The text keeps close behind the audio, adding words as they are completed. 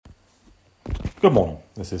Good morning.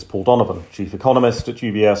 This is Paul Donovan, Chief Economist at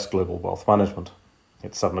UBS Global Wealth Management.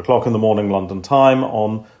 It's 7 o'clock in the morning London time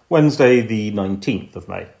on Wednesday the 19th of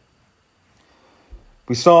May.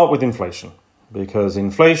 We start with inflation, because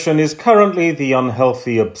inflation is currently the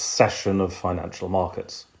unhealthy obsession of financial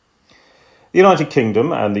markets. The United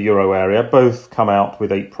Kingdom and the Euro area both come out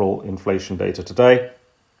with April inflation data today.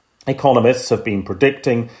 Economists have been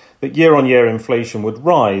predicting that year-on-year inflation would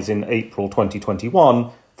rise in April 2021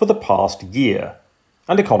 for the past year.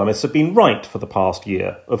 And economists have been right for the past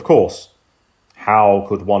year, of course. How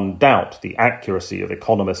could one doubt the accuracy of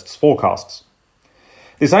economists' forecasts?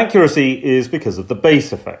 This accuracy is because of the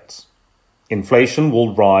base effects. Inflation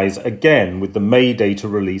will rise again with the May data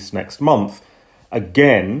release next month,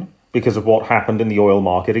 again because of what happened in the oil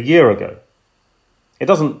market a year ago. It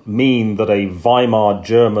doesn't mean that a Weimar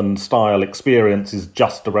German-style experience is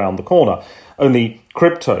just around the corner, only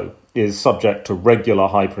crypto is subject to regular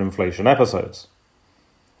hyperinflation episodes.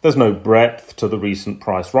 There's no breadth to the recent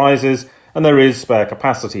price rises, and there is spare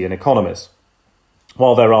capacity in economies.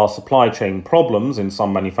 While there are supply chain problems in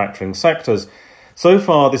some manufacturing sectors, so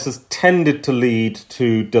far this has tended to lead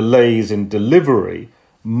to delays in delivery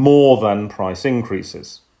more than price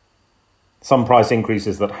increases. Some price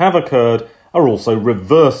increases that have occurred are also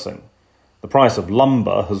reversing. The price of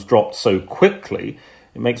lumber has dropped so quickly,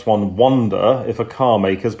 it makes one wonder if a car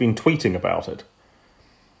maker's been tweeting about it.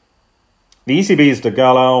 The ECB's de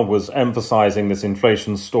Gaulle was emphasising this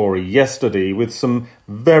inflation story yesterday with some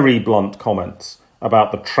very blunt comments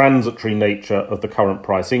about the transitory nature of the current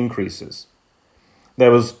price increases.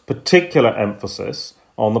 There was particular emphasis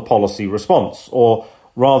on the policy response, or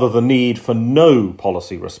rather the need for no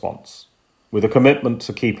policy response, with a commitment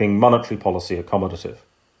to keeping monetary policy accommodative.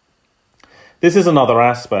 This is another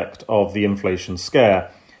aspect of the inflation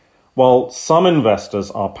scare. While some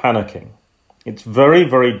investors are panicking, it's very,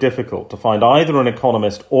 very difficult to find either an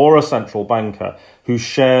economist or a central banker who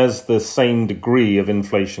shares the same degree of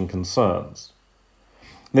inflation concerns.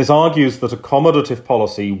 This argues that accommodative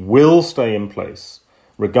policy will stay in place,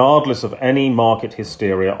 regardless of any market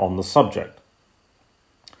hysteria on the subject.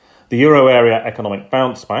 The euro area economic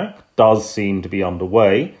bounce back does seem to be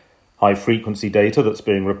underway. High-frequency data that's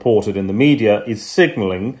being reported in the media is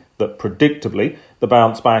signalling that, predictably, the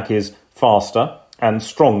bounce back is faster and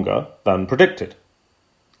stronger than predicted.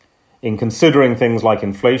 In considering things like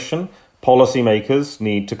inflation, policymakers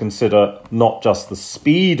need to consider not just the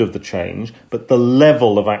speed of the change, but the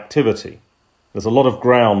level of activity. There's a lot of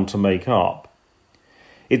ground to make up.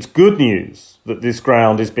 It's good news that this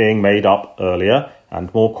ground is being made up earlier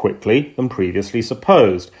and more quickly than previously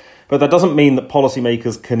supposed. But that doesn't mean that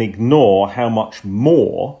policymakers can ignore how much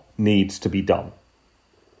more needs to be done.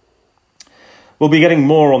 We'll be getting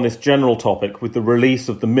more on this general topic with the release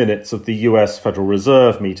of the minutes of the US Federal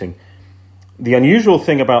Reserve meeting. The unusual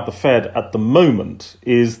thing about the Fed at the moment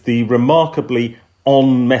is the remarkably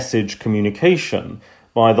on-message communication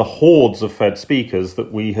by the hordes of Fed speakers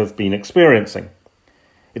that we have been experiencing.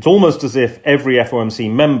 It's almost as if every FOMC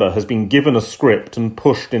member has been given a script and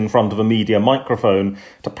pushed in front of a media microphone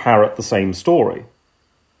to parrot the same story.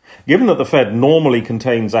 Given that the Fed normally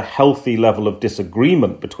contains a healthy level of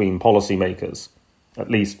disagreement between policymakers, at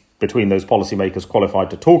least between those policymakers qualified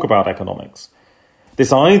to talk about economics,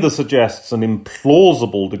 this either suggests an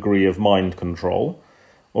implausible degree of mind control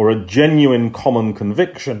or a genuine common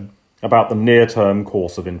conviction about the near-term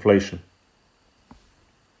course of inflation.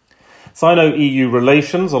 Sino-EU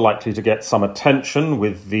relations are likely to get some attention,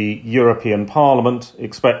 with the European Parliament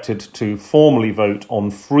expected to formally vote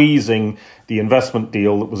on freezing the investment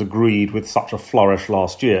deal that was agreed with such a flourish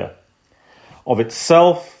last year. Of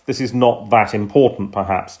itself, this is not that important,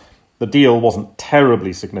 perhaps. The deal wasn't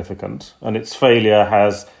terribly significant, and its failure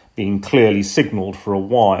has been clearly signalled for a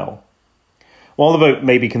while. While the vote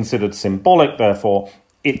may be considered symbolic, therefore,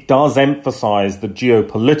 it does emphasise the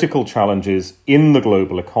geopolitical challenges in the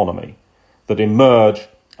global economy that emerge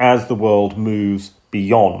as the world moves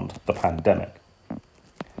beyond the pandemic.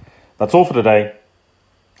 That's all for today.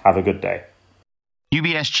 Have a good day.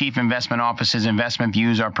 UBS Chief Investment Office's investment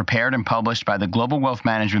views are prepared and published by the global wealth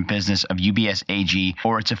management business of UBS AG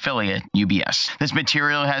or its affiliate, UBS. This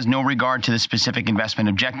material has no regard to the specific investment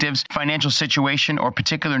objectives, financial situation, or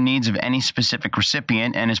particular needs of any specific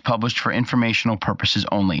recipient and is published for informational purposes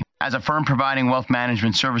only. As a firm providing wealth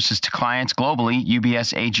management services to clients globally,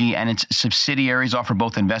 UBS AG and its subsidiaries offer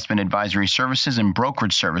both investment advisory services and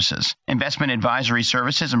brokerage services. Investment advisory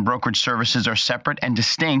services and brokerage services are separate and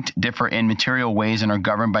distinct, differ in material ways, and are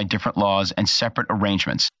governed by different laws and separate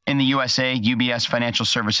arrangements. In the USA, UBS Financial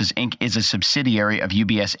Services Inc. is a subsidiary of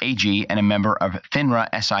UBS AG and a member of FINRA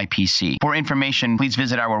SIPC. For information, please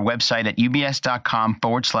visit our website at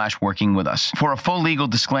ubs.com/working with us. For a full legal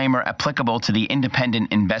disclaimer applicable to the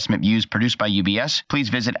independent investment views produced by UBS, please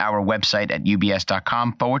visit our website at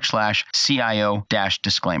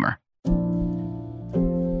ubs.com/CIO-disclaimer.